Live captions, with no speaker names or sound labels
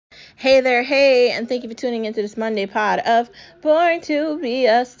Hey there, hey, and thank you for tuning into this Monday pod of Born to Be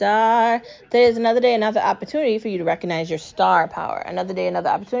a Star. Today is another day, another opportunity for you to recognize your star power. Another day, another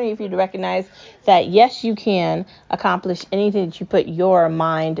opportunity for you to recognize that yes, you can accomplish anything that you put your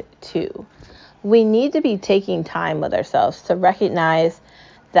mind to. We need to be taking time with ourselves to recognize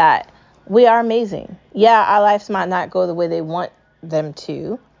that we are amazing. Yeah, our lives might not go the way they want them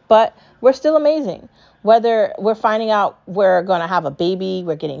to, but we're still amazing. Whether we're finding out we're going to have a baby,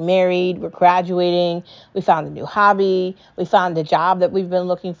 we're getting married, we're graduating, we found a new hobby, we found a job that we've been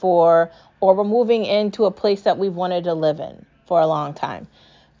looking for, or we're moving into a place that we've wanted to live in for a long time,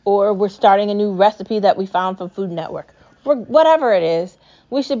 or we're starting a new recipe that we found from Food Network. Whatever it is,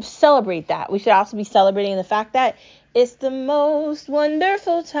 we should celebrate that. We should also be celebrating the fact that it's the most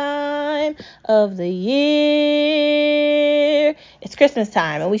wonderful time of the year. It's Christmas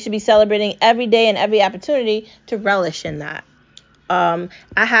time, and we should be celebrating every day and every opportunity to relish in that. I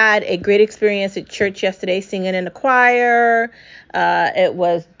had a great experience at church yesterday singing in the choir. It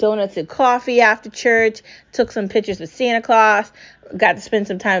was donuts and coffee after church. Took some pictures with Santa Claus. Got to spend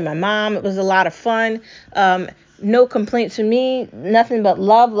some time with my mom. It was a lot of fun. No complaints from me, nothing but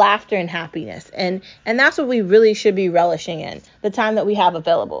love, laughter, and happiness. And that's what we really should be relishing in, the time that we have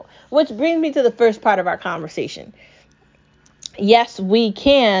available. Which brings me to the first part of our conversation. Yes, we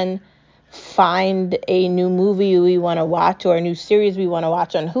can find a new movie we want to watch or a new series we want to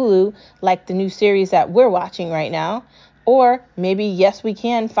watch on Hulu, like the new series that we're watching right now. Or maybe, yes, we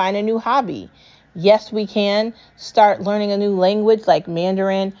can find a new hobby. Yes, we can start learning a new language like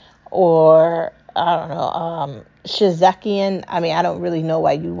Mandarin or Shizekian. I mean, I don't really know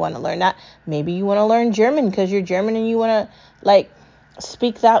why you want to learn that. Maybe you want to learn German because you're German and you want to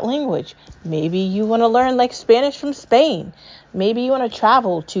speak that language. Maybe you want to learn Spanish from Spain. Maybe you want to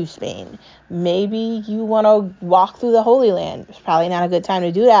travel to Spain. Maybe you want to walk through the Holy Land. It's probably not a good time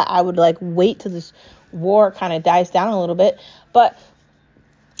to do that. I would wait till this war kind of dies down a little bit. But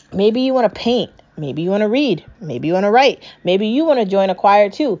maybe you want to paint. Maybe you want to read. Maybe you want to write. Maybe you want to join a choir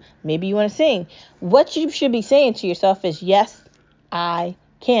too. Maybe you want to sing. What you should be saying to yourself is, yes, I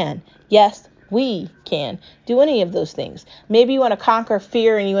can. Yes, we can do any of those things. Maybe you want to conquer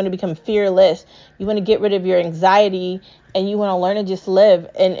fear and you want to become fearless. You want to get rid of your anxiety and you want to learn to just live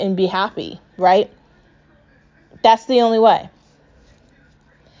and be happy, right? That's the only way.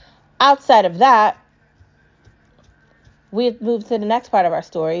 Outside of that, we move to the next part of our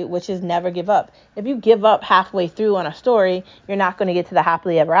story, which is never give up. If you give up halfway through on a story, you're not going to get to the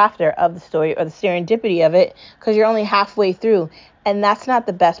happily ever after of the story or the serendipity of it because you're only halfway through. And that's not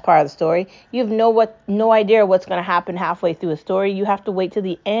the best part of the story. You have no idea what's going to happen halfway through a story. You have to wait to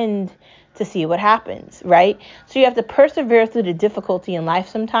the end to see what happens, right? So you have to persevere through the difficulty in life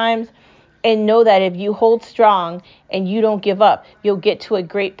sometimes and know that if you hold strong and you don't give up, you'll get to a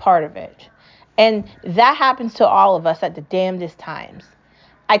great part of it. And that happens to all of us at the damnedest times.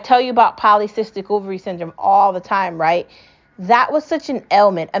 I tell you about polycystic ovary syndrome all the time, right? That was such an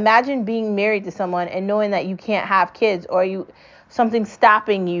ailment. Imagine being married to someone and knowing that you can't have kids or something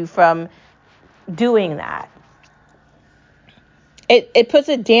stopping you from doing that. It puts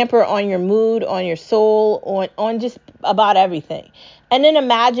a damper on your mood, on your soul, on just about everything. And then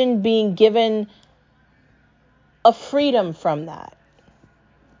imagine being given a freedom from that.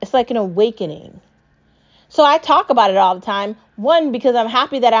 It's like an awakening. So I talk about it all the time. One, because I'm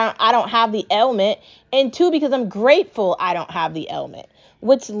happy that I don't have the ailment. And two, because I'm grateful I don't have the ailment.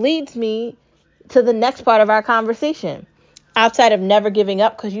 Which leads me to the next part of our conversation. Outside of never giving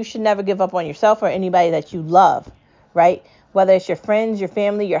up, because you should never give up on yourself or anybody that you love, right? Whether it's your friends, your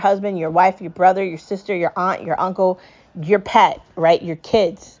family, your husband, your wife, your brother, your sister, your aunt, your uncle, your pet, right? Your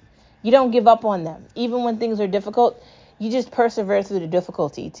kids. You don't give up on them. Even when things are difficult, you just persevere through the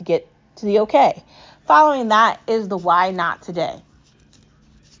difficulty to get to the okay. Following that is the why not today.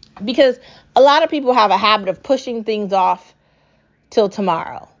 Because a lot of people have a habit of pushing things off till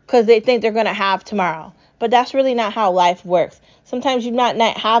tomorrow because they think they're going to have tomorrow. But that's really not how life works. Sometimes you might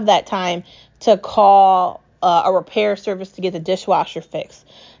not have that time to call a repair service to get the dishwasher fixed.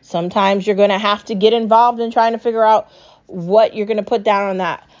 Sometimes you're going to have to get involved in trying to figure out what you're going to put down on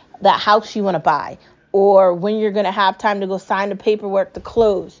that house you want to buy, or when you're going to have time to go sign the paperwork to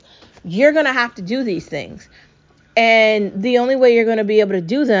close. You're going to have to do these things. And the only way you're going to be able to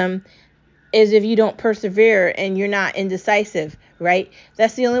do them is if you don't persevere and you're not indecisive, right?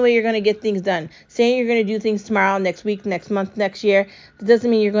 That's the only way you're going to get things done. Saying you're going to do things tomorrow, next week, next month, next year, that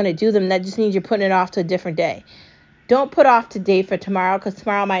doesn't mean you're going to do them. That just means you're putting it off to a different day. Don't put off today for tomorrow because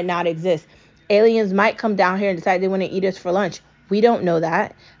tomorrow might not exist. Aliens might come down here and decide they want to eat us for lunch. We don't know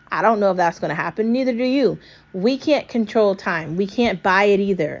that. I don't know if that's going to happen. Neither do you. We can't control time. We can't buy it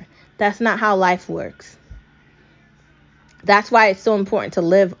either. That's not how life works. That's why it's so important to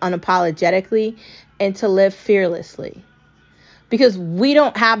live unapologetically and to live fearlessly. Because we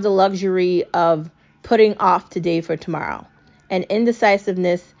don't have the luxury of putting off today for tomorrow. And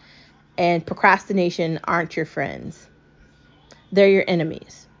indecisiveness and procrastination aren't your friends. They're your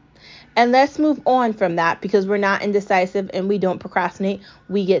enemies. And let's move on from that, because we're not indecisive and we don't procrastinate.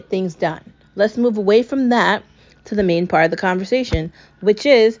 We get things done. Let's move away from that to the main part of the conversation, which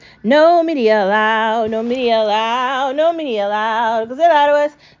is no media allowed, no media allowed, no media allowed, because they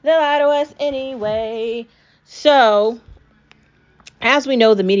lie to us anyway. So, as we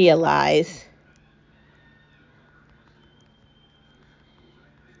know, the media lies.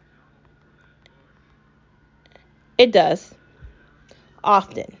 It does.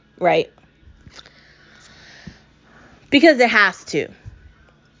 Often, right? Because it has to.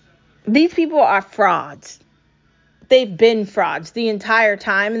 These people are frauds. They've been frauds the entire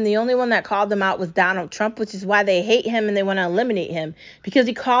time, and the only one that called them out was Donald Trump, which is why they hate him and they want to eliminate him, because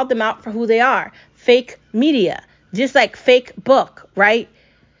he called them out for who they are. Fake media, just like fake book, right?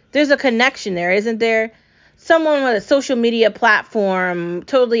 There's a connection there, isn't there? Someone with a social media platform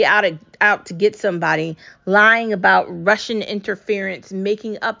totally out to get somebody, lying about Russian interference,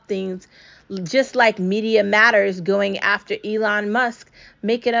 making up things, just like Media Matters going after Elon Musk,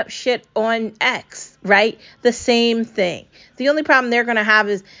 making up shit on X, right? The same thing. The only problem they're going to have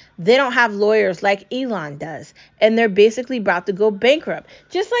is they don't have lawyers like Elon does, and they're basically about to go bankrupt.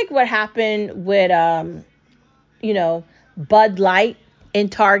 Just like what happened with, Bud Light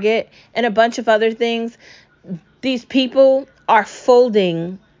and Target and a bunch of other things. These people are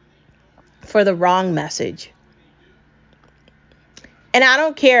folding for the wrong message. And I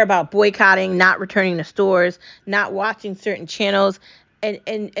don't care about boycotting, not returning to stores, not watching certain channels,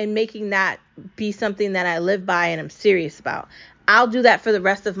 and making that be something that I live by and I'm serious about. I'll do that for the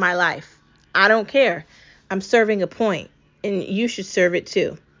rest of my life. I don't care. I'm serving a point, and you should serve it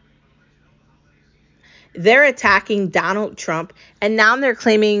too. They're attacking Donald Trump, and now they're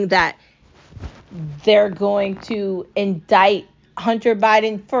claiming that they're going to indict Hunter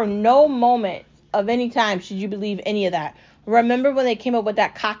Biden. For no moment of any time should you believe any of that. Remember when they came up with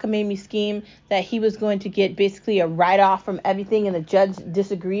that cockamamie scheme that he was going to get basically a write-off from everything, and the judge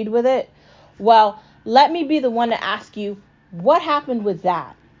disagreed with it? Well, let me be the one to ask you, what happened with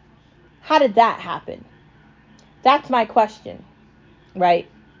that? How did that happen? That's my question, right?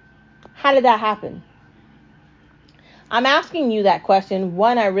 How did that happen? I'm asking you that question.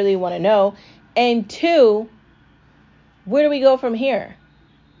 One, I really want to know. And two, where do we go from here?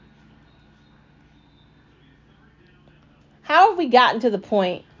 How have we gotten to the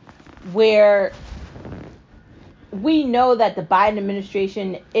point where we know that the Biden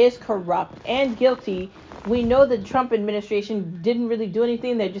administration is corrupt and guilty? We know the Trump administration didn't really do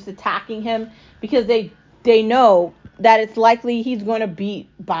anything. They're just attacking him because they know that it's likely he's going to beat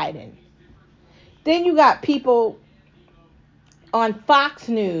Biden. Then you got people on Fox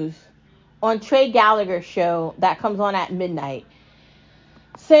News, on Trey Gallagher's show that comes on at midnight,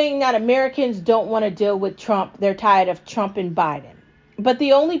 saying that Americans don't want to deal with Trump. They're tired of Trump and Biden. But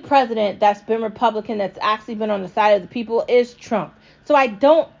the only president that's been Republican that's actually been on the side of the people is Trump. So I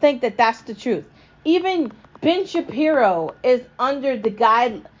don't think that that's the truth. Even Ben Shapiro is under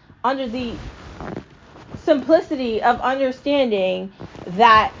the simplicity of understanding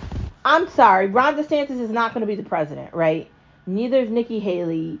that, I'm sorry, Ron DeSantis is not going to be the president, right? Neither is Nikki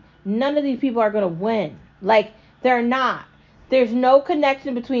Haley. None of these people are going to win. Like, they're not. There's no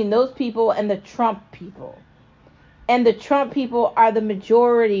connection between those people and the Trump people. And the Trump people are the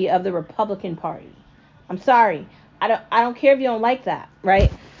majority of the Republican Party. I'm sorry. I don't care if you don't like that,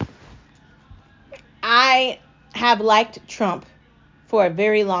 right? I have liked Trump for a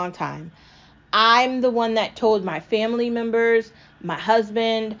very long time. I'm the one that told my family members, my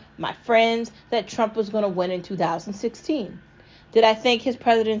husband, my friends that Trump was going to win in 2016. Did I think his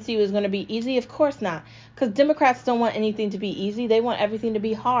presidency was going to be easy? Of course not. Because Democrats don't want anything to be easy. They want everything to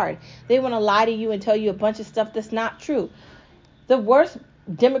be hard. They want to lie to you and tell you a bunch of stuff that's not true. The worst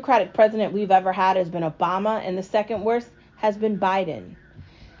Democratic president we've ever had has been Obama, and the second worst has been Biden.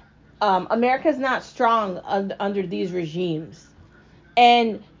 America's not strong under these regimes.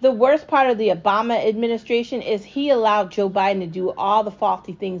 And the worst part of the Obama administration is he allowed Joe Biden to do all the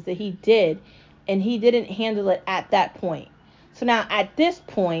faulty things that he did, and he didn't handle it at that point. So now at this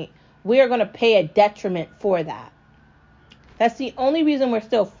point, we are going to pay a detriment for that. That's the only reason we're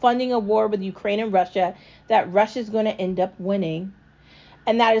still funding a war with Ukraine and Russia, that Russia's going to end up winning.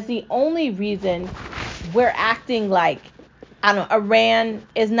 And that is the only reason we're acting like, I don't know, Iran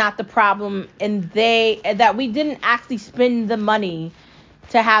is not the problem, and that we didn't actually spend the money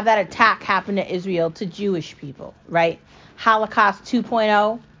to have that attack happen to Israel, to Jewish people, right? Holocaust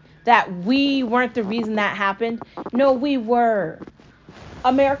 2.0, that we weren't the reason that happened. No, we were.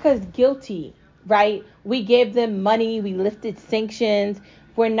 America's guilty, right? We gave them money. We lifted sanctions.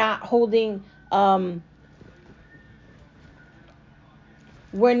 We're not holding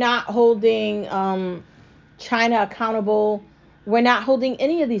China accountable. We're not holding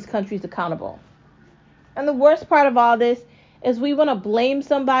any of these countries accountable. And the worst part of all this is we want to blame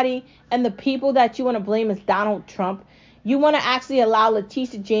somebody, and the people that you want to blame is Donald Trump. You want to actually allow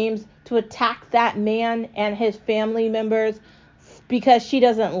Letitia James to attack that man and his family members because she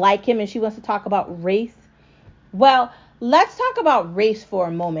doesn't like him and she wants to talk about race. Well, let's talk about race for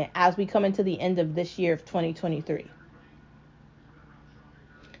a moment as we come into the end of this year of 2023.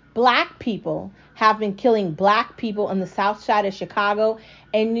 Black people have been killing black people on the south side of Chicago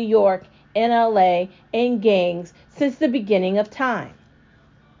and New York and LA in gangs since the beginning of time.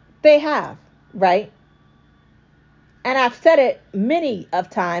 They have, right? And I've said it many of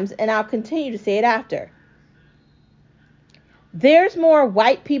times, and I'll continue to say it after. There's more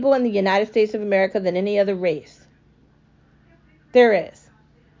white people in the United States of America than any other race. There is.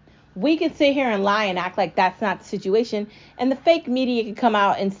 We could sit here and lie and act like that's not the situation, and the fake media could come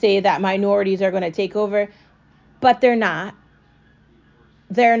out and say that minorities are going to take over, but they're not.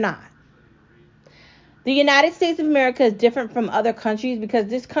 They're not. The United States of America is different from other countries because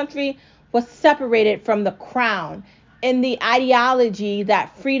this country was separated from the crown in the ideology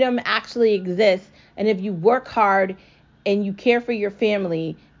that freedom actually exists, and if you work hard and you care for your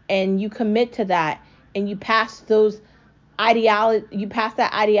family and you commit to that and you pass that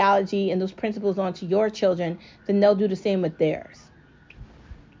ideology and those principles on to your children, then they'll do the same with theirs.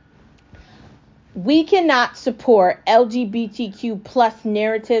 We cannot support LGBTQ plus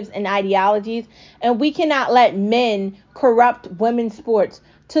narratives and ideologies, and we cannot let men corrupt women's sports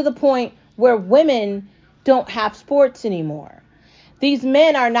to the point where women don't have sports anymore. These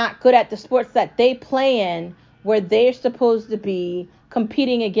men are not good at the sports that they play in, where they're supposed to be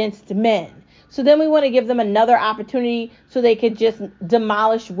competing against men. So then we want to give them another opportunity so they could just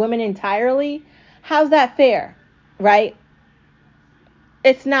demolish women entirely. How's that fair, right?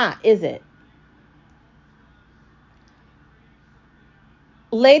 It's not, is it?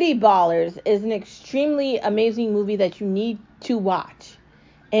 Lady Ballers is an extremely amazing movie that you need to watch.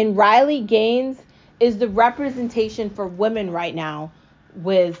 And Riley Gaines is the representation for women right now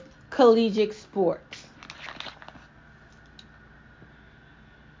with collegiate sports.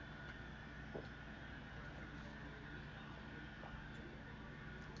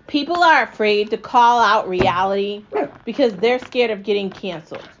 People are afraid to call out reality because they're scared of getting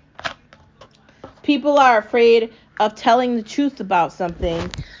canceled. People are afraid of telling the truth about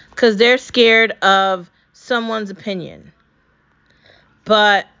something because they're scared of someone's opinion.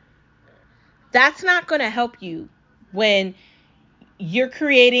 But that's not going to help you when you're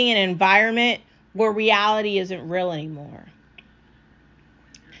creating an environment where reality isn't real anymore.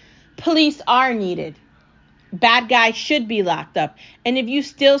 Police are needed. Bad guys should be locked up. And if you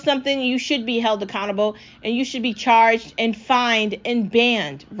steal something, you should be held accountable and you should be charged and fined and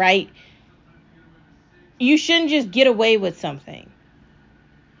banned, right? You shouldn't just get away with something.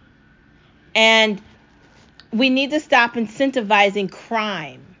 And we need to stop incentivizing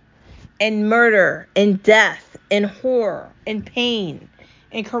crime and murder and death and horror and pain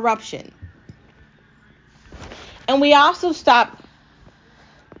and corruption. And we also stop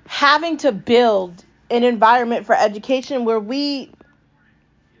having to build an environment for education where we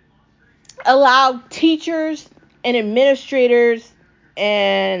allow teachers and administrators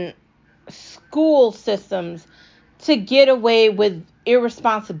and school systems to get away with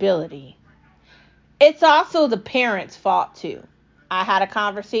irresponsibility. It's also the parents' fault too. I had a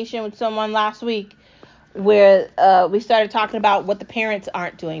conversation with someone last week where we started talking about what the parents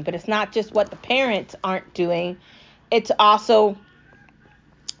aren't doing, but it's not just what the parents aren't doing, it's also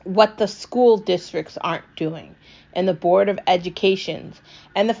what the school districts aren't doing and the Board of Educations,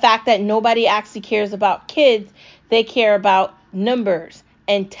 and the fact that nobody actually cares about kids. They care about numbers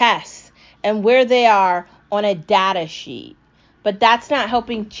and tests and where they are on a data sheet. But that's not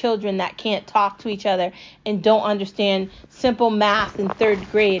helping children that can't talk to each other and don't understand simple math in third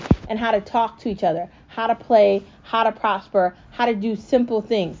grade and how to talk to each other, how to play, how to prosper, how to do simple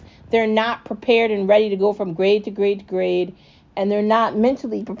things. They're not prepared and ready to go from grade to grade to grade, and they're not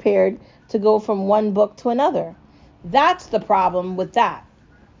mentally prepared to go from one book to another. That's the problem with that.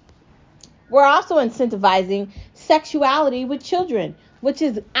 We're also incentivizing sexuality with children, which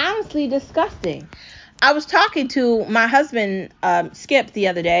is honestly disgusting. I was talking to my husband, Skip, the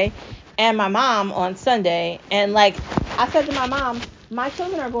other day, and my mom on Sunday, and I said to my mom, My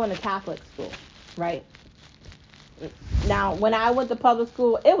children are going to Catholic school, right? Now, when I went to public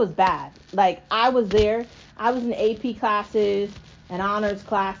school, it was bad. Like, I was there. I was in AP classes and honors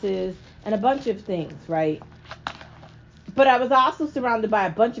classes and a bunch of things, right? But I was also surrounded by a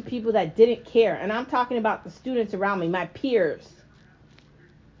bunch of people that didn't care. And I'm talking about the students around me, my peers.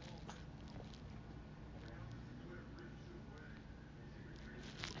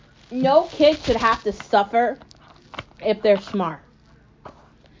 No kid should have to suffer if they're smart.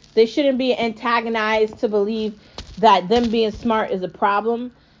 They shouldn't be antagonized to believe that them being smart is a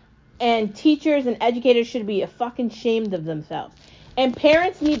problem. And teachers and educators should be fucking ashamed of themselves. And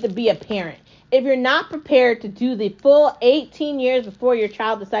parents need to be a parent. If you're not prepared to do the full 18 years before your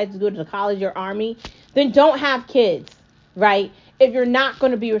child decides to go to college or army, then don't have kids, right? If you're not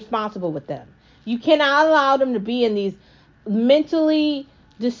going to be responsible with them. You cannot allow them to be in these mentally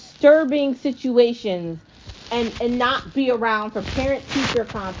disturbing situations and not be around for parent-teacher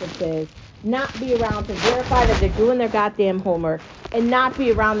conferences, not be around to verify that they're doing their goddamn homework, and not be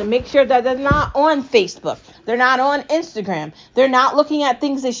around to make sure that they're not on Facebook, they're not on Instagram, they're not looking at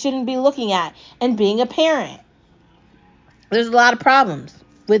things they shouldn't be looking at, and being a parent. There's a lot of problems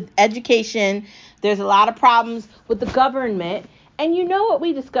with education. There's a lot of problems with the government. And you know what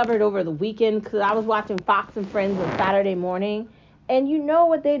we discovered over the weekend? Because I was watching Fox and Friends on Saturday morning. And you know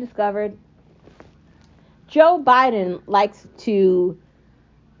what they discovered? Joe Biden likes to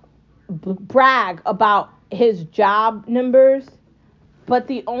brag about his job numbers, but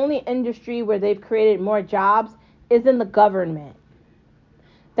the only industry where they've created more jobs is in the government.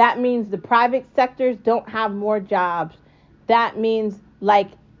 That means the private sectors don't have more jobs. That means, like,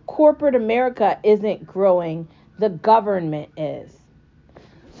 corporate America isn't growing, the government is.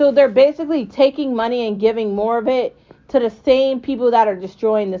 So they're basically taking money and giving more of it to the same people that are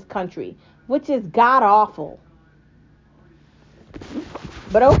destroying this country, which is god awful.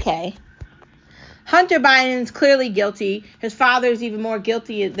 But okay. Hunter Biden's clearly guilty. His father's even more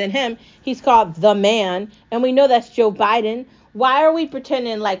guilty than him. He's called the man, and we know that's Joe Biden. Why are we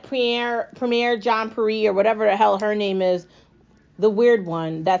pretending like Premier John Perry or whatever the hell her name is, the weird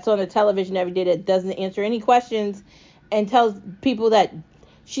one that's on the television every day that doesn't answer any questions and tells people that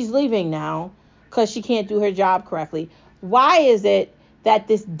she's leaving now because she can't do her job correctly? Why is it that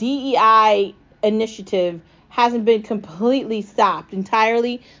this DEI initiative hasn't been completely stopped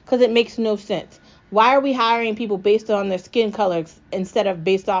entirely? Because it makes no sense. Why are we hiring people based on their skin colors instead of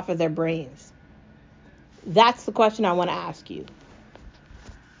based off of their brains? That's the question I want to ask you.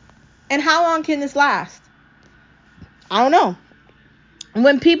 And how long can this last? I don't know.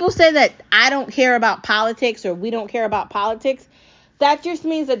 When people say that I don't care about politics or we don't care about politics, that just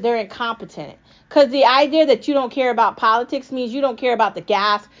means that they're incompetent. Because the idea that you don't care about politics means you don't care about the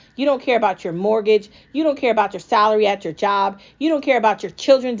gas, you don't care about your mortgage, you don't care about your salary at your job, you don't care about your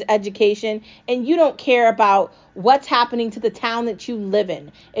children's education, and you don't care about what's happening to the town that you live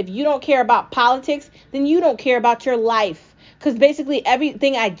in. If you don't care about politics, then you don't care about your life. Because basically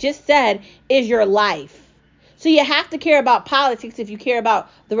everything I just said is your life. So you have to care about politics if you care about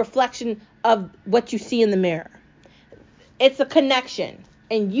the reflection of what you see in the mirror. It's a connection.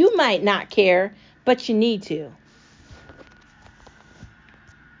 And you might not care, but you need to.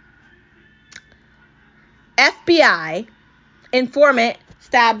 FBI informant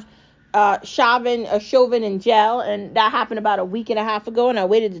stabbed chauvin in jail, and that happened about a week and a half ago, and I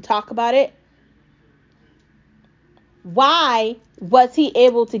waited to talk about it. Why was he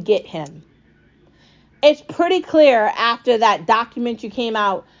able to get him? It's pretty clear after that documentary came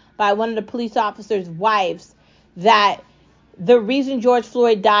out by one of the police officers' wives that the reason George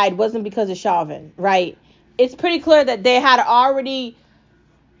Floyd died wasn't because of Chauvin, right? It's pretty clear that they had already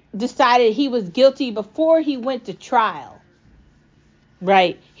decided he was guilty before he went to trial,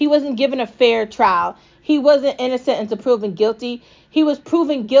 right? He wasn't given a fair trial. He wasn't innocent until proven guilty. He was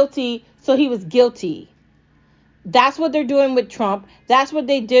proven guilty, so he was guilty. That's what they're doing with Trump. That's what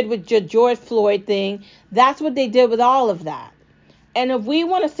they did with the George Floyd thing. That's what they did with all of that. And if we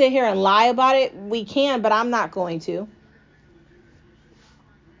want to sit here and lie about it, we can, but I'm not going to.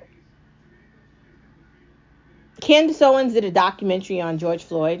 Candace Owens did a documentary on George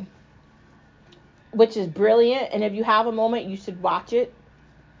Floyd, which is brilliant. And if you have a moment, you should watch it.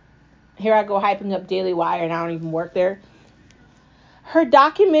 Here I go hyping up Daily Wire, and I don't even work there. Her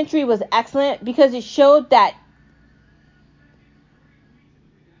documentary was excellent because it showed that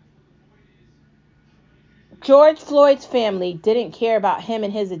George Floyd's family didn't care about him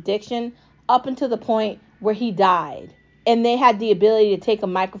and his addiction up until the point where he died. And they had the ability to take a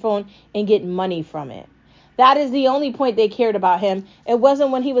microphone and get money from it. That is the only point they cared about him. It wasn't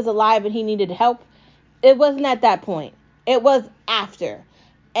when he was alive and he needed help. It wasn't at that point. It was after.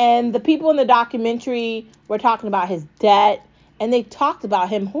 And the people in the documentary were talking about his debt, and they talked about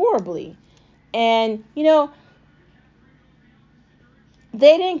him horribly. And,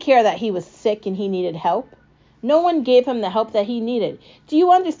 they didn't care that he was sick and he needed help. No one gave him the help that he needed. Do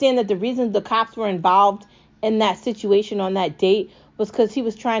you understand that the reason the cops were involved in that situation on that date was because he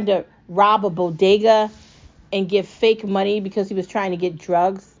was trying to rob a bodega and give fake money because he was trying to get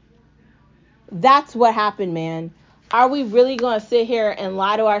drugs? That's what happened, man. Are we really going to sit here and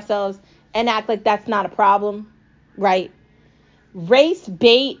lie to ourselves and act like that's not a problem? Right? Race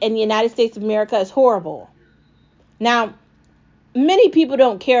bait in the United States of America is horrible. Now, many people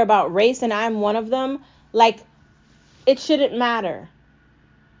don't care about race, and I'm one of them. Like, it shouldn't matter.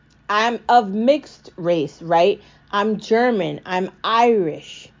 I'm of mixed race, right? I'm German. I'm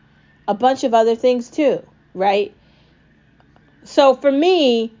Irish. A bunch of other things too, right? So for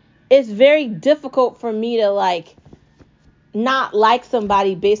me, it's very difficult for me to not like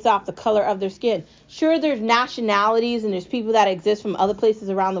somebody based off the color of their skin. Sure, there's nationalities and there's people that exist from other places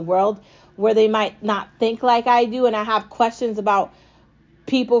around the world where they might not think like I do, and I have questions about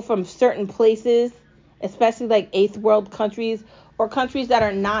people from certain places, especially like eighth world countries or countries that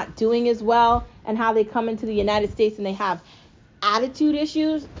are not doing as well, and how they come into the United States and they have attitude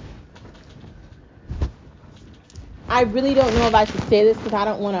issues. I really don't know if I should say this because I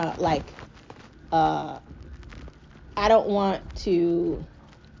don't want to I don't want to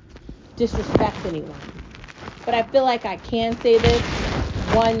disrespect anyone, but I feel like I can say this.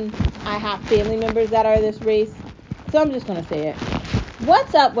 One, I have family members that are this race, so I'm just gonna say it.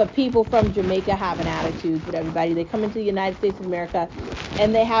 What's up with people from Jamaica having attitudes with everybody? They come into the United States of America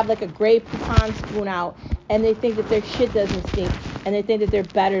and they have like a gray pecan spoon out and they think that their shit doesn't stink and they think that they're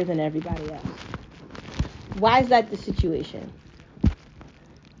better than everybody else. Why is that the situation?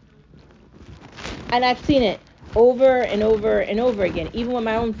 And I've seen it over and over and over again, even with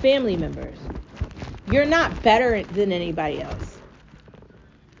my own family members. You're not better than anybody else.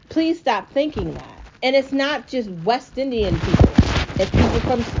 Please stop thinking that. And it's not just West Indian people. It's people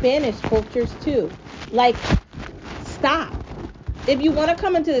from Spanish cultures too. Stop. If you want to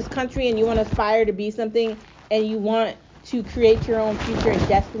come into this country and you want to aspire to be something and you want to create your own future and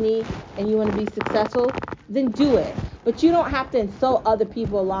destiny and you want to be successful, then do it. But you don't have to insult other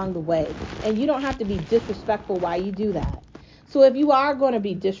people along the way. And you don't have to be disrespectful while you do that. So if you are going to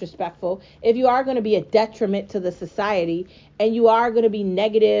be disrespectful, if you are going to be a detriment to the society, and you are going to be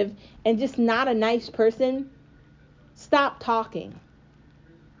negative and just not a nice person, stop talking.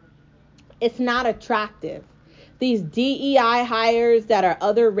 It's not attractive. These DEI hires that are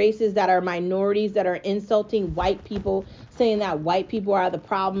other races, that are minorities, that are insulting white people, saying that white people are the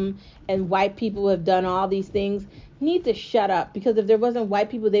problem and white people have done all these things, need to shut up, because if there wasn't white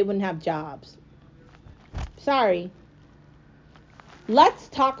people, they wouldn't have jobs. Sorry. Let's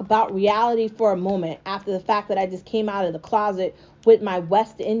talk about reality for a moment after the fact that I just came out of the closet with my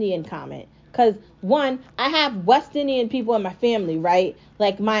West Indian comment. Because, one, I have West Indian people in my family, right?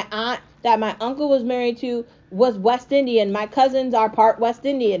 Like my aunt that my uncle was married to was West Indian. My cousins are part West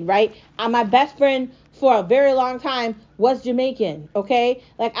Indian, right? And my best friend for a very long time was Jamaican, okay?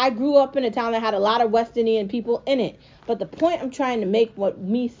 Like, I grew up in a town that had a lot of West Indian people in it. But the point I'm trying to make, what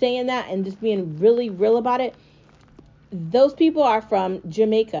me saying that and just being really real about it, those people are from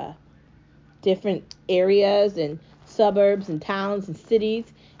Jamaica, different areas and suburbs and towns and cities,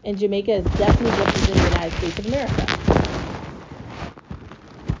 and Jamaica is definitely different than the United States of America.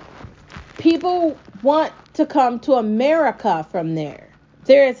 People want to come to America from there.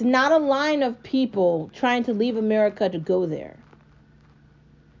 There is not a line of people trying to leave America to go there.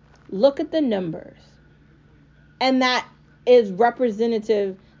 Look at the numbers. And that is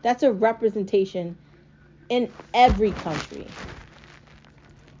representative, that's a representation in every country.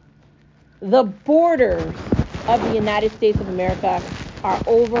 The borders of the United States of America are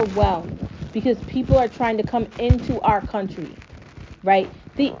overwhelmed because people are trying to come into our country, right?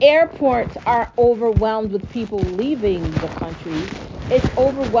 The airports are overwhelmed with people leaving the country. It's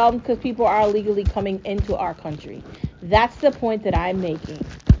overwhelmed because people are illegally coming into our country. That's the point that I'm making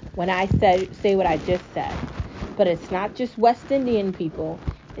when I say what I just said. But it's not just West Indian people.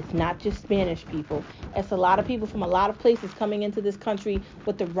 It's not just Spanish people. It's a lot of people from a lot of places coming into this country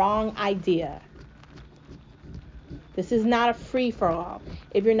with the wrong idea. This is not a free-for-all.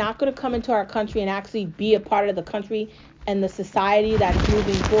 If you're not going to come into our country and actually be a part of the country and the society that's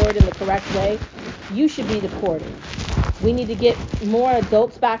moving forward in the correct way, you should be deported. We need to get more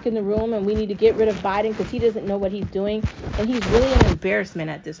adults back in the room, and we need to get rid of Biden because he doesn't know what he's doing, and he's really an embarrassment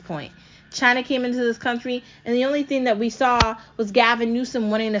at this point. China came into this country, and the only thing that we saw was Gavin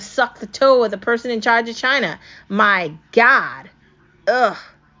Newsom wanting to suck the toe of the person in charge of China. My God. Ugh.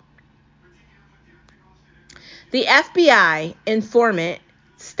 The FBI informant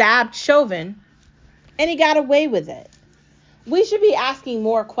stabbed Chauvin, and he got away with it. We should be asking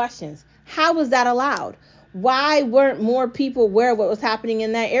more questions. How was that allowed? Why weren't more people aware of what was happening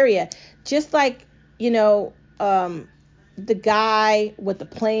in that area? Just like, the guy with the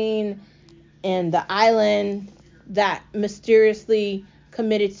plane and the island that mysteriously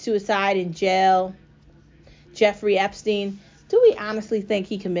committed suicide in jail, Jeffrey Epstein. Do we honestly think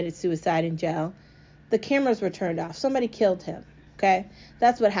he committed suicide in jail? The cameras were turned off. Somebody killed him. Okay?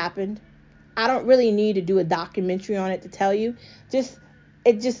 That's what happened. I don't really need to do a documentary on it to tell you.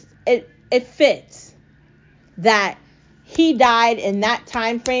 It fits that he died in that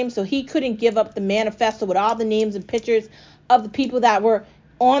time frame, so he couldn't give up the manifesto with all the names and pictures of the people that were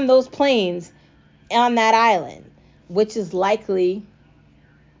on those planes on that island, which is likely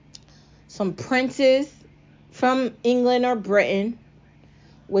some princes from England or Britain,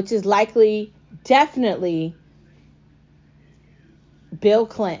 which is likely definitely Bill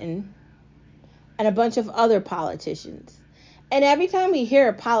Clinton and a bunch of other politicians. And every time we hear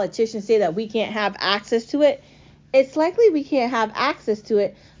a politician say that we can't have access to it, it's likely we can't have access to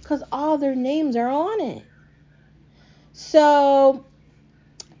it because all their names are on it. So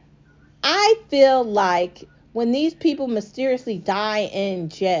I feel like when these people mysteriously die in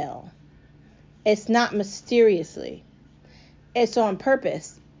jail, it's not mysteriously. It's on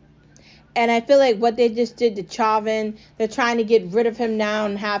purpose. And I feel like what they just did to Chauvin, they're trying to get rid of him now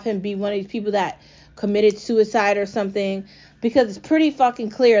and have him be one of these people that committed suicide or something, because it's pretty fucking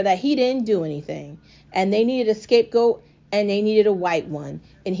clear that he didn't do anything. And they needed a scapegoat, and they needed a white one.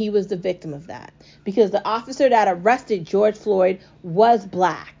 And he was the victim of that. Because the officer that arrested George Floyd was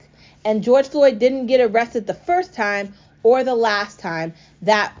black. And George Floyd didn't get arrested the first time or the last time.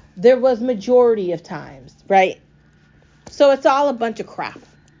 That there was majority of times, right? So it's all a bunch of crap.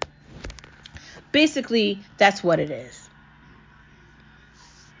 Basically, that's what it is.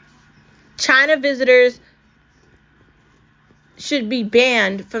 China visitors should be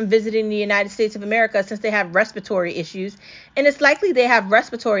banned from visiting the United States of America since they have respiratory issues. And it's likely they have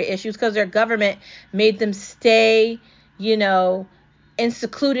respiratory issues because their government made them stay, in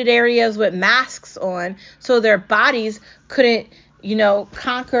secluded areas with masks on so their bodies couldn't,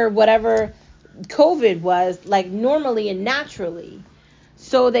 conquer whatever COVID was like normally and naturally.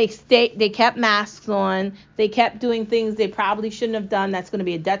 So they kept masks on. They kept doing things they probably shouldn't have done. That's going to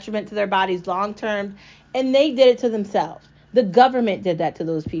be a detriment to their bodies long term. And they did it to themselves. The government did that to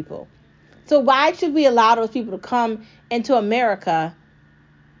those people. So why should we allow those people to come into America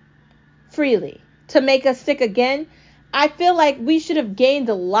freely to make us sick again? I feel like we should have gained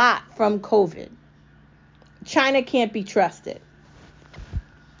a lot from COVID. China can't be trusted.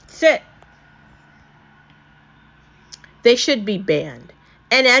 That's it. They should be banned.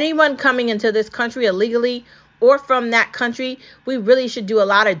 And anyone coming into this country illegally or from that country, we really should do a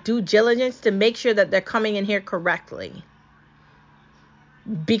lot of due diligence to make sure that they're coming in here correctly.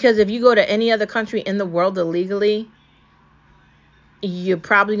 Because if you go to any other country in the world illegally, you're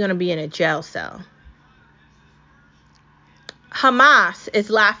probably going to be in a jail cell. Hamas is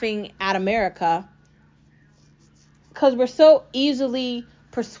laughing at America because we're so easily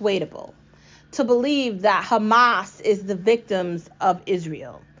persuadable to believe that Hamas is the victims of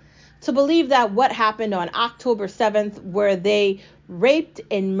Israel. To believe that what happened on October 7th, where they raped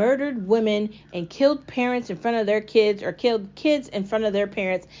and murdered women and killed parents in front of their kids or killed kids in front of their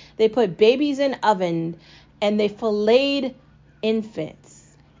parents. They put babies in ovens and they filleted infants.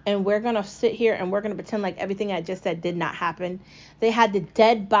 And we're going to sit here and we're going to pretend like everything I just said did not happen. They had the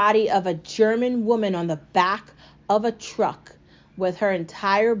dead body of a German woman on the back of a truck with her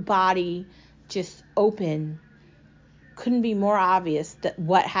entire body just open. Couldn't be more obvious that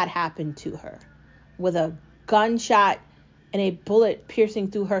what had happened to her, with a gunshot and a bullet piercing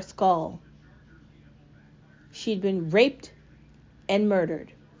through her skull. She'd been raped and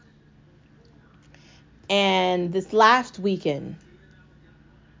murdered. And this last weekend,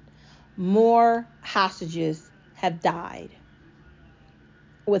 more hostages have died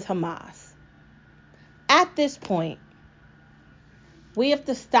with Hamas. At this point, we have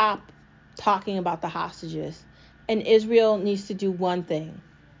to stop talking about the hostages, and Israel needs to do one thing: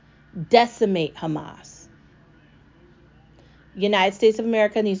 decimate Hamas. United States of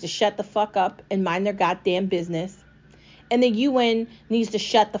America needs to shut the fuck up and mind their goddamn business. And the UN needs to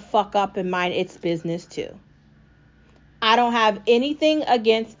shut the fuck up and mind its business too. I don't have anything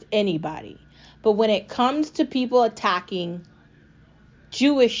against anybody. But when it comes to people attacking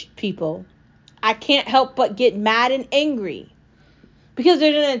Jewish people, I can't help but get mad and angry. Because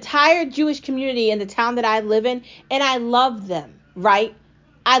there's an entire Jewish community in the town that I live in, and I love them, right?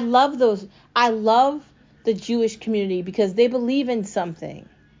 I love the Jewish community because they believe in something.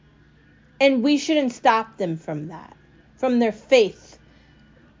 And we shouldn't stop them from that, from their faith.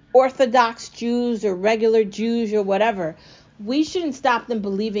 Orthodox Jews or regular Jews or whatever. We shouldn't stop them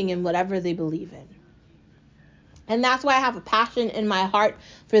believing in whatever they believe in. And that's why I have a passion in my heart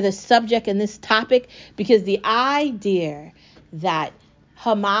for this subject and this topic, because the idea that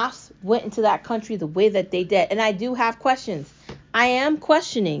Hamas went into that country the way that they did, and I do have questions. I am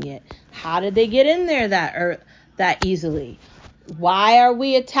questioning it. How did they get in there that easily? Why are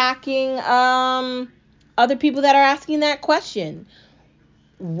we attacking other people that are asking that question?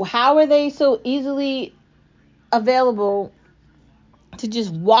 How are they so easily available to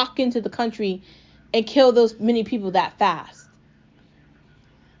just walk into the country and kill those many people that fast?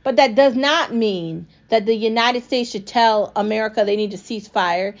 But that does not mean that the United States should tell America they need to cease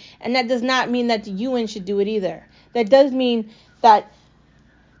fire, and that does not mean that the UN should do it either. That does mean that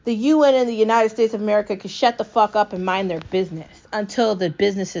the UN and the United States of America could shut the fuck up and mind their business until the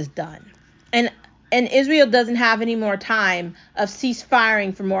business is done. And Israel doesn't have any more time of cease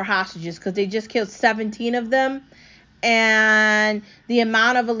firing for more hostages, because they just killed 17 of them. And the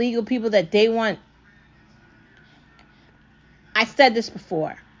amount of illegal people that they want, I said this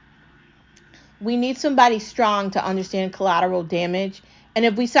before. We need somebody strong to understand collateral damage. And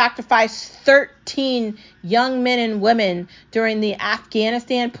if we sacrifice 13 young men and women during the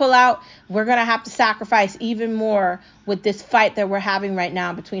Afghanistan pullout, we're going to have to sacrifice even more with this fight that we're having right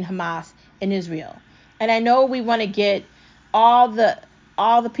now between Hamas and Israel. And I know we want to get all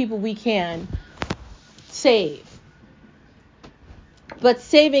the people we can save. But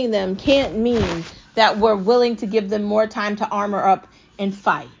saving them can't mean that we're willing to give them more time to armor up and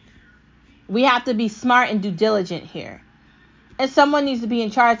fight. We have to be smart and due diligent here. And someone needs to be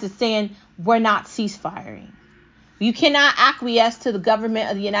in charge of saying we're not ceasefiring. You cannot acquiesce to the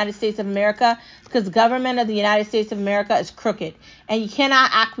government of the United States of America, because the government of the United States of America is crooked. And you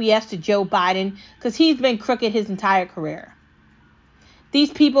cannot acquiesce to Joe Biden, because he's been crooked his entire career.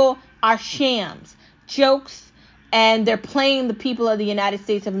 These people are shams, jokes, and they're playing the people of the United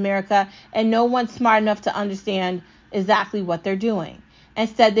States of America, and no one's smart enough to understand exactly what they're doing.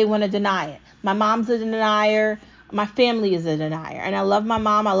 Instead, they want to deny it. My mom's a denier. My family is a denier. And I love my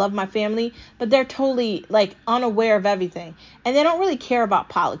mom. I love my family. But they're totally unaware of everything. And they don't really care about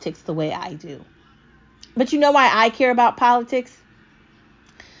politics the way I do. But you know why I care about politics?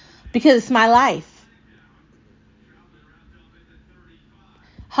 Because it's my life.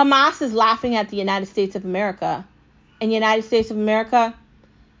 Hamas is laughing at the United States of America. And the United States of America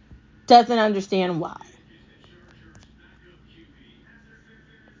doesn't understand why.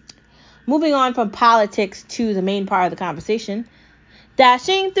 Moving on from politics to the main part of the conversation.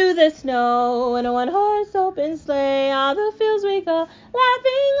 Dashing through the snow in a one-horse open sleigh, all the fields we go,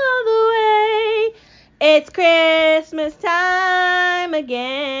 laughing all the way. It's Christmas time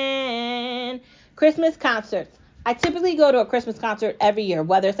again. Christmas concerts. I typically go to a Christmas concert every year,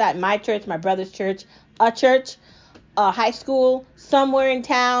 whether it's at my church, my brother's church, a high school, somewhere in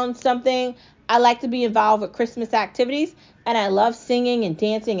town, something. I like to be involved with Christmas activities, and I love singing and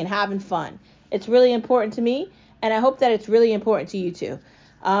dancing and having fun. It's really important to me, and I hope that it's really important to you too.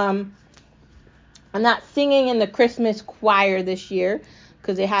 I'm not singing in the Christmas choir this year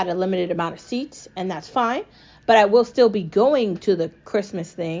because they had a limited amount of seats, and that's fine. But I will still be going to the Christmas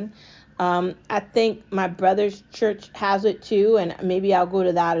thing. I think my brother's church has it too, and maybe I'll go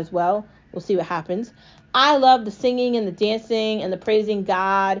to that as well. We'll see what happens. I love the singing and the dancing and the praising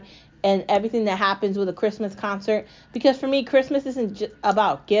God and everything that happens with a Christmas concert, because for me, Christmas isn't just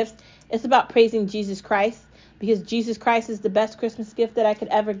about gifts. It's about praising Jesus Christ, because Jesus Christ is the best Christmas gift that I could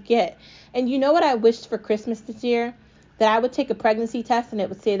ever get. And you know what I wished for Christmas this year? That I would take a pregnancy test and it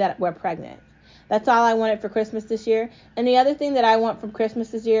would say that we're pregnant. That's all I wanted for Christmas this year. And the other thing that I want from Christmas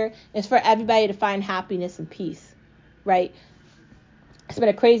this year is for everybody to find happiness and peace, right? It's been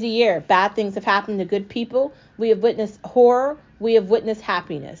a crazy year. Bad things have happened to good people. We have witnessed horror. We have witnessed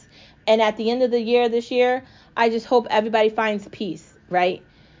happiness. And at the end of the year this year, I just hope everybody finds peace, right?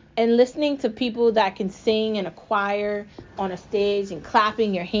 And listening to people that can sing in a choir on a stage and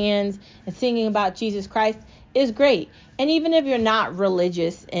clapping your hands and singing about Jesus Christ is great. And even if you're not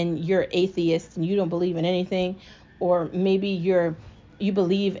religious and you're atheist and you don't believe in anything, or maybe you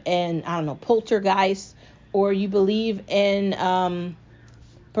believe in, I don't know, poltergeists, or you believe in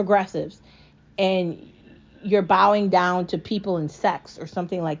progressives, and you're bowing down to people in sex or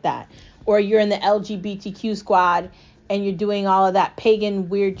something like that, or you're in the LGBTQ squad and you're doing all of that pagan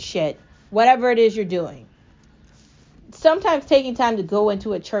weird shit, whatever it is you're doing. Sometimes taking time to go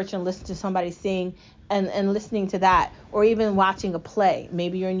into a church and listen to somebody sing and listening to that, or even watching a play.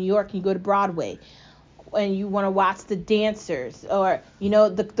 Maybe you're in New York and you go to Broadway and you want to watch the dancers, or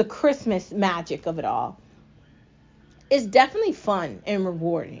the Christmas magic of it all. It's definitely fun and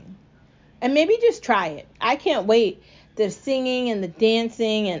rewarding. And maybe just try it. I can't wait. The singing and the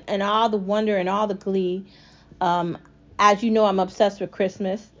dancing and all the wonder and all the glee. As you know, I'm obsessed with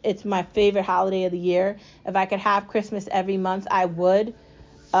Christmas. It's my favorite holiday of the year. If I could have Christmas every month, I would.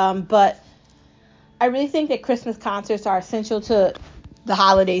 But I really think that Christmas concerts are essential to the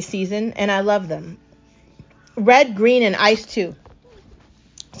holiday season, and I love them. Red, green, and ice too.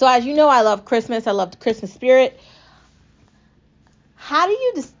 So as you know, I love Christmas. I love the Christmas spirit. How do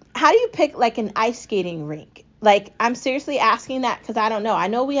you pick like an ice skating rink? Like, I'm seriously asking that because I don't know. I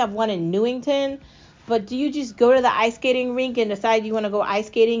know we have one in Newington, but do you just go to the ice skating rink and decide you want to go ice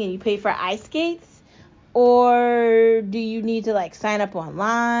skating and you pay for ice skates? Or do you need to like sign up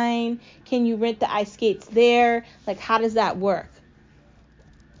online? Can you rent the ice skates there? Like, how does that work?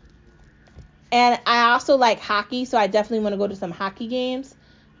 And I also like hockey, so I definitely want to go to some hockey games.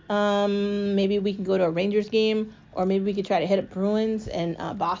 Maybe we can go to a Rangers game, or maybe we could try to hit up Bruins and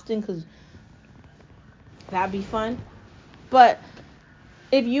Boston, because that'd be fun. But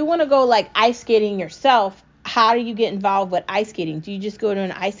if you want to go like ice skating yourself, how do you get involved with ice skating? Do you just go to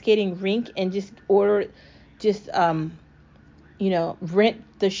an ice skating rink and just rent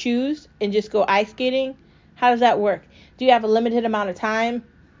the shoes and just go ice skating? How does that work? Do you have a limited amount of time?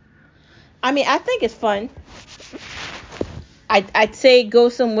 I mean, I think it's fun. I'd say go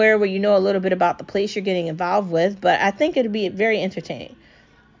somewhere where you know a little bit about the place you're getting involved with, but I think it'd be very entertaining.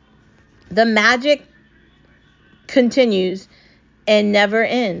 The magic continues and never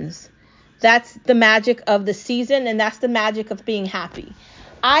ends. That's the magic of the season, and that's the magic of being happy.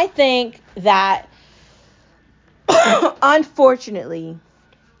 I think that, unfortunately,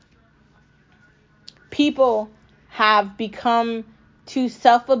 people have become too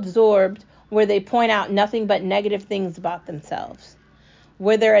self-absorbed, where they point out nothing but negative things about themselves,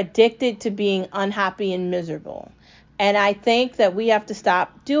 where they're addicted to being unhappy and miserable. And I think that we have to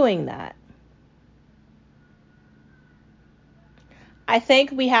stop doing that. I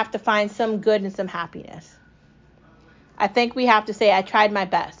think we have to find some good and some happiness. I think we have to say, I tried my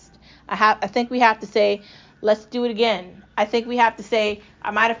best. I think we have to say, let's do it again. I think we have to say,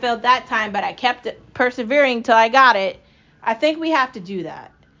 I might have failed that time, but I kept persevering till I got it. I think we have to do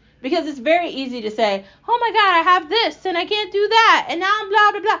that. Because it's very easy to say, oh my God, I have this and I can't do that, and now I'm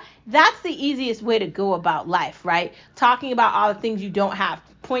blah, blah, blah. That's the easiest way to go about life, right? Talking about all the things you don't have,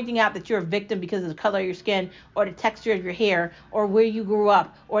 pointing out that you're a victim because of the color of your skin, or the texture of your hair, or where you grew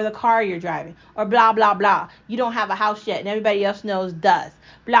up, or the car you're driving, or blah, blah, blah. You don't have a house yet and everybody else knows does.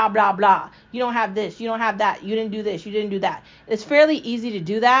 Blah, blah, blah. You don't have this, you don't have that, you didn't do this, you didn't do that. It's fairly easy to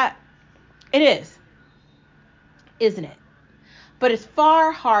do that. It is, isn't it? But it's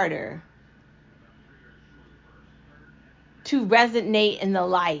far harder to resonate in the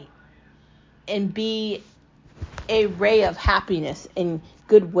light and be a ray of happiness and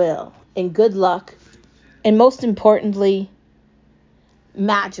goodwill and good luck, and most importantly,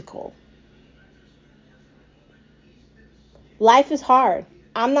 magical. Life is hard.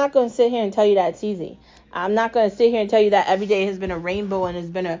 I'm not going to sit here and tell you that it's easy. I'm not going to sit here and tell you that every day has been a rainbow and has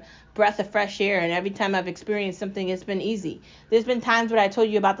been a breath of fresh air, and every time I've experienced something, it's been easy. There's been times when I told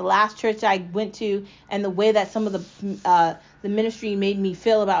you about the last church I went to and the way that some of the ministry made me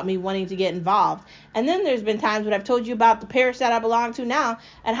feel about me wanting to get involved. And then there's been times when I've told you about the parish that I belong to now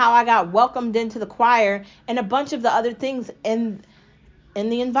and how I got welcomed into the choir and a bunch of the other things in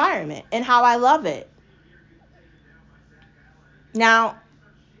the environment and how I love it. Now,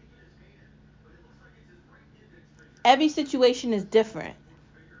 every situation is different.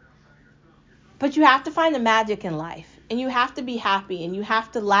 But you have to find the magic in life. And you have to be happy. And you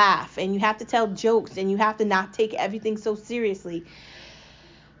have to laugh. And you have to tell jokes. And you have to not take everything so seriously.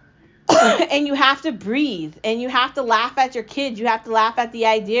 And you have to breathe. And you have to laugh at your kids. You have to laugh at the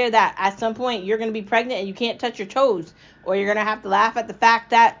idea that at some point you're going to be pregnant and you can't touch your toes. Or you're going to have to laugh at the fact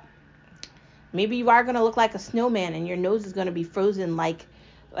that maybe you are going to look like a snowman and your nose is going to be frozen like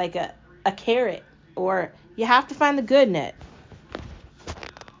a carrot. Or you have to find the good in it.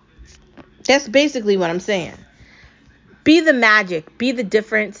 That's basically what I'm saying. Be the magic, be the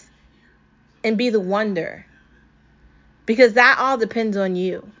difference, and be the wonder. Because that all depends on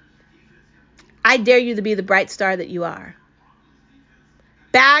you. I dare you to be the bright star that you are.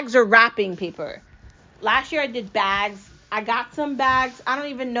 Bags or wrapping paper. Last year I did bags. I got some bags. I don't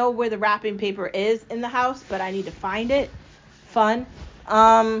even know where the wrapping paper is in the house, but I need to find it. Fun.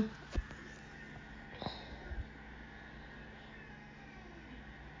 I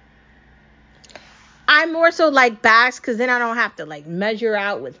more so like bags because then I don't have to like measure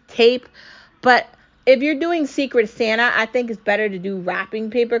out with tape. But if you're doing Secret Santa, I think it's better to do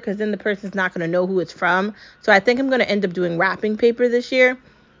wrapping paper because then the person's not going to know who it's from. So I think I'm going to end up doing wrapping paper this year.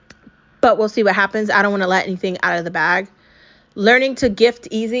 But we'll see what happens. I don't want to let anything out of the bag. Learning to gift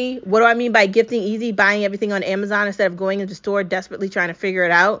easy. What do I mean by gifting easy? Buying everything on Amazon instead of going into the store desperately trying to figure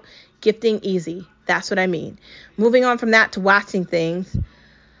it out. Gifting easy. That's what I mean. Moving on from that to watching things.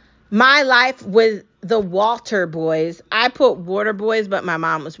 My life with the Walter Boys. I put Water Boys, but my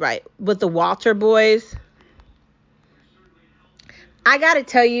mom was right. With the Walter Boys, I got to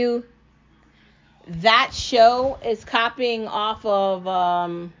tell you, that show is copying off of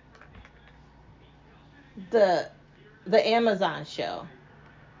the Amazon show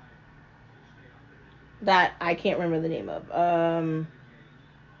that I can't remember the name of. I'm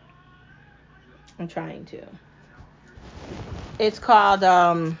trying to. It's called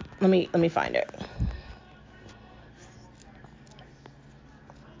let me find it.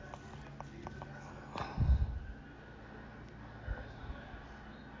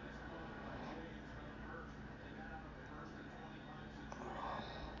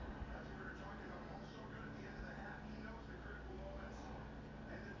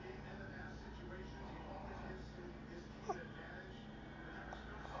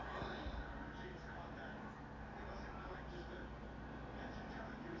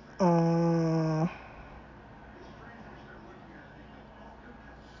 Um,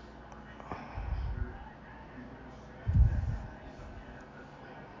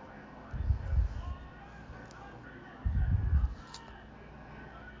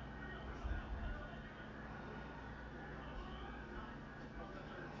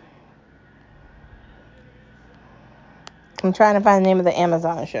 I'm trying to find the name of the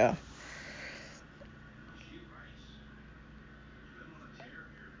Amazon show.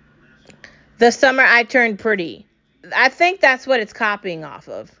 The Summer I Turned Pretty. I think that's what it's copying off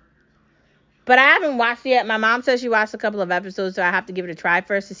of. But I haven't watched it yet. My mom says she watched a couple of episodes, so I have to give it a try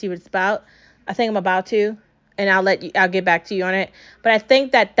first to see what it's about. I think I'm about to, and I'll get back to you on it. But I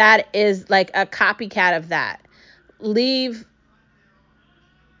think that is like a copycat of that. Leave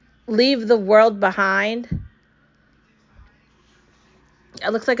the world behind. It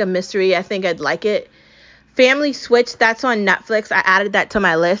looks like a mystery. I think I'd like it. Family Switch, that's on Netflix. I added that to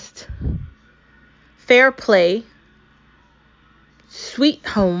my list. Fair Play. Sweet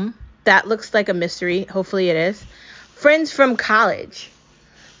Home. That looks like a mystery. Hopefully it is. Friends from College.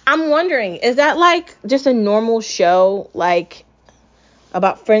 I'm wondering, is that like just a normal show, like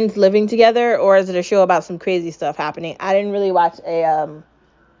about friends living together, or is it a show about some crazy stuff happening? I didn't really watch a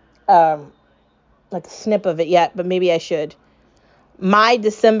um like a snip of it yet, but maybe I should. My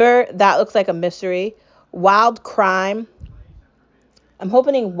December, that looks like a mystery. Wild Crime. I'm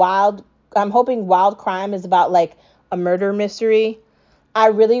hoping Wild Crime is about like a murder mystery. I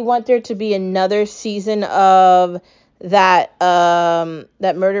really want there to be another season of that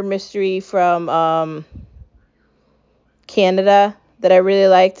murder mystery from Canada that I really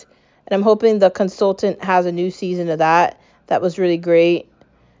liked. And I'm hoping The Consultant has a new season of that. That was really great.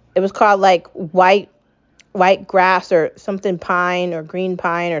 It was called like White Grass or something Pine or Green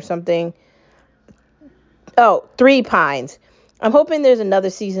Pine or something. Oh, Three Pines. I'm hoping there's another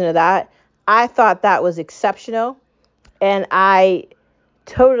season of that. I thought that was exceptional. And I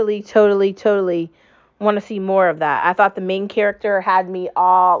totally want to see more of that. I thought the main character had me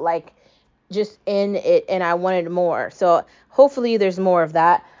all like just in it and I wanted more. So hopefully there's more of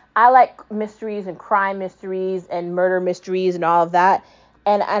that. I like mysteries and crime mysteries and murder mysteries and all of that.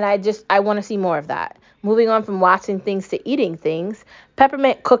 And I want to see more of that. Moving on from watching things to eating things.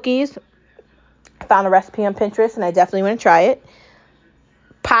 Peppermint cookies. I found a recipe on Pinterest and I definitely want to try it.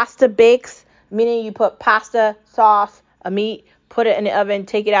 Pasta bakes, meaning you put pasta, sauce, a meat, put it in the oven,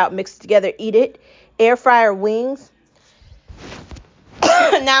 take it out, mix it together, eat it. Air fryer wings.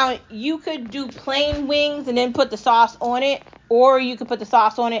 Now, you could do plain wings and then put the sauce on it, or you could put the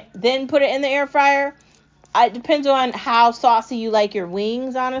sauce on it, then put it in the air fryer. It depends on how saucy you like your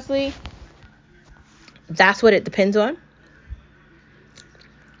wings, honestly. That's what it depends on.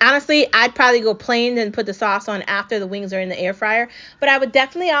 Honestly, I'd probably go plain and put the sauce on after the wings are in the air fryer. But I would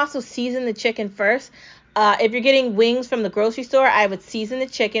definitely also season the chicken first. If you're getting wings from the grocery store, I would season the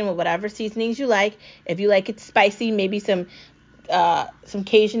chicken with whatever seasonings you like. If you like it spicy, maybe some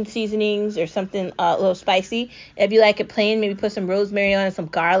Cajun seasonings or something a little spicy. If you like it plain, maybe put some rosemary on and some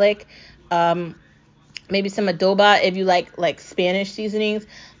garlic. maybe some adobo if you like Spanish seasonings.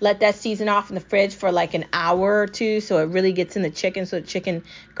 Let that season off in the fridge for like an hour or two so it really gets in the chicken, so the chicken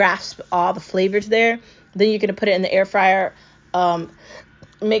grasps all the flavors there. Then you're going to put it in the air fryer.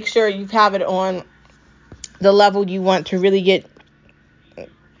 Make sure you have it on the level you want to really get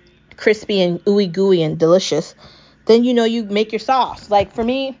crispy and ooey gooey and delicious. Then you make your sauce. Like for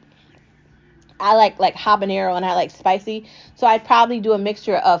me, I like habanero and I like spicy. So I'd probably do a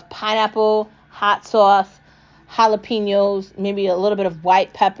mixture of pineapple, hot sauce, jalapenos, maybe a little bit of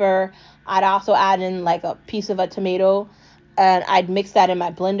white pepper. I'd also add in like a piece of a tomato, and I'd mix that in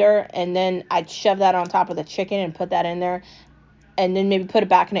my blender, and then I'd shove that on top of the chicken and put that in there, and then maybe put it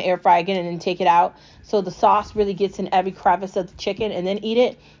back in the air fryer again and then take it out. So the sauce really gets in every crevice of the chicken, and then eat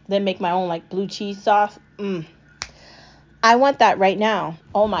it. Then make my own like blue cheese sauce. I want that right now.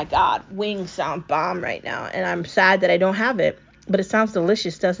 Oh my God, wings sound bomb right now, and I'm sad that I don't have it, but it sounds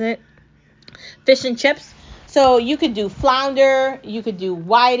delicious, doesn't it? Fish and chips. So you could do flounder, you could do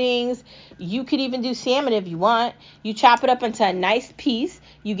whitings, you could even do salmon if you want. You chop it up into a nice piece.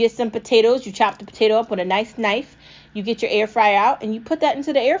 You get some potatoes, you chop the potato up with a nice knife. You get your air fryer out and you put that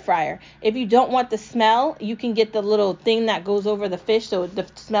into the air fryer. If you don't want the smell, you can get the little thing that goes over the fish so the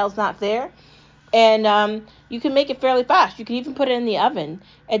smell's not there. And you can make it fairly fast. You can even put it in the oven.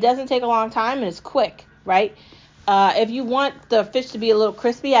 It doesn't take a long time and it's quick, right? If you want the fish to be a little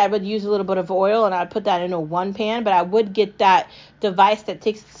crispy, I would use a little bit of oil and I'd put that in one pan. But I would get that device that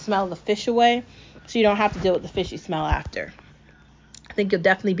takes the smell of the fish away so you don't have to deal with the fishy smell after. I think you'll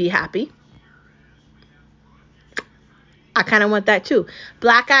definitely be happy. I kind of want that too.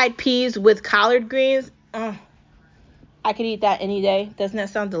 Black-eyed peas with collard greens. I could eat that any day. Doesn't that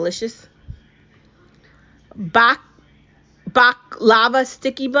sound delicious? Baklava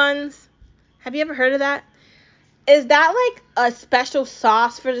sticky buns. Have you ever heard of that? Is that like a special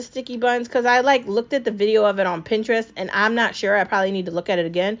sauce for the sticky buns? Because I like looked at the video of it on Pinterest and I'm not sure. I probably need to look at it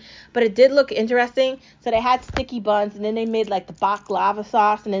again. But it did look interesting. So they had sticky buns and then they made like the baklava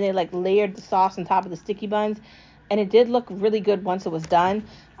sauce and then they like layered the sauce on top of the sticky buns. And it did look really good once it was done.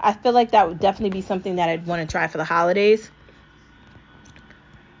 I feel like that would definitely be something that I'd want to try for the holidays.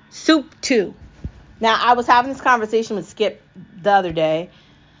 Soup too. Now, I was having this conversation with Skip the other day.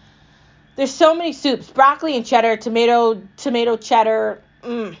 There's so many soups. Broccoli and cheddar, tomato cheddar,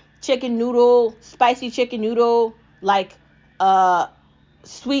 chicken noodle, spicy chicken noodle, like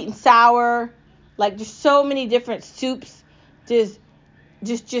sweet and sour. Like, there's so many different soups. There's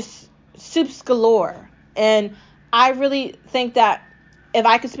just soups galore. And I really think that if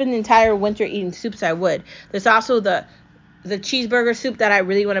I could spend the entire winter eating soups, I would. There's also the cheeseburger soup that I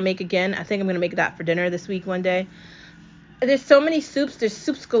really want to make again. I think I'm going to make that for dinner this week one day. There's so many soups. There's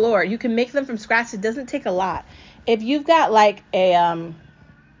soups galore. You can make them from scratch. It doesn't take a lot. If you've got like an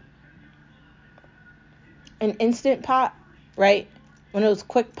instant pot, right? One of those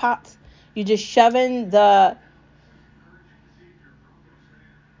quick pots, you just shove in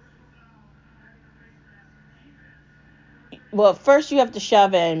first you have to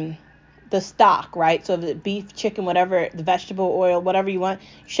shove in the stock, right? So the beef, chicken, whatever, the vegetable oil, whatever you want,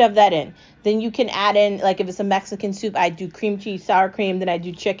 shove that in. Then you can add in, like if it's a Mexican soup, I do cream cheese, sour cream, then I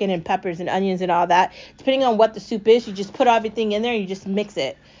do chicken and peppers and onions and all that. Depending on what the soup is, you just put everything in there and you just mix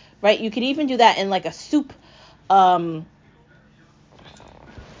it, right? You could even do that in like a soup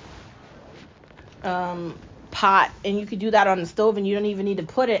pot, and you could do that on the stove and you don't even need to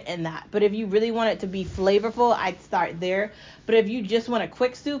put it in that. But if you really want it to be flavorful, I'd start there. But if you just want a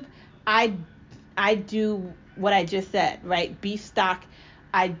quick soup, I do what I just said, right? Beef stock.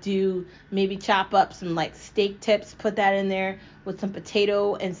 I do maybe chop up some like steak tips, put that in there with some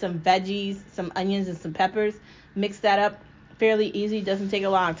potato and some veggies, some onions and some peppers. Mix that up. Fairly easy, doesn't take a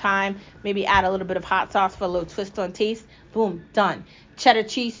long time. Maybe add a little bit of hot sauce for a little twist on taste. Boom, done. Cheddar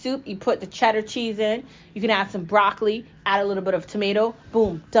cheese soup, you put the cheddar cheese in. You can add some broccoli, add a little bit of tomato.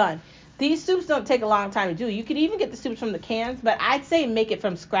 Boom, done. These soups don't take a long time to do. You could even get the soups from the cans, but I'd say make it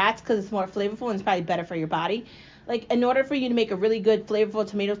from scratch because it's more flavorful and it's probably better for your body. Like, in order for you to make a really good flavorful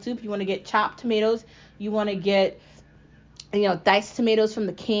tomato soup, you want to get chopped tomatoes. You want to get, diced tomatoes from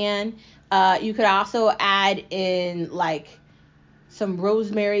the can. You could also add in, like, some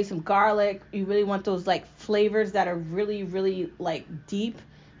rosemary, some garlic. You really want those, like, flavors that are really, really, like, deep.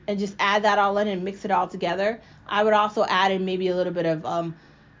 And just add that all in and mix it all together. I would also add in maybe a little bit of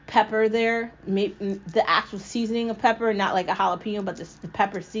pepper there, the actual seasoning of pepper, not like a jalapeno, but the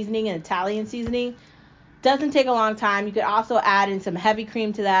pepper seasoning and Italian seasoning. Doesn't take a long time. You could also add in some heavy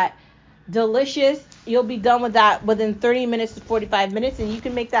cream to that. Delicious. You'll be done with that within 30 minutes to 45 minutes, and you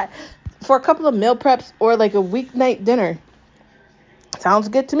can make that for a couple of meal preps or like a weeknight dinner. Sounds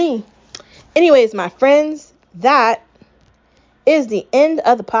good to me. Anyways, my friends, that is the end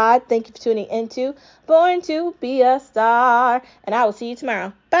of the pod. Thank you for tuning into Born to Be a Star. And I will see you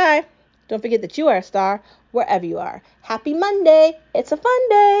tomorrow. Bye. Don't forget that you are a star wherever you are. Happy Monday. It's a fun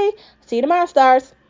day. See you tomorrow, stars.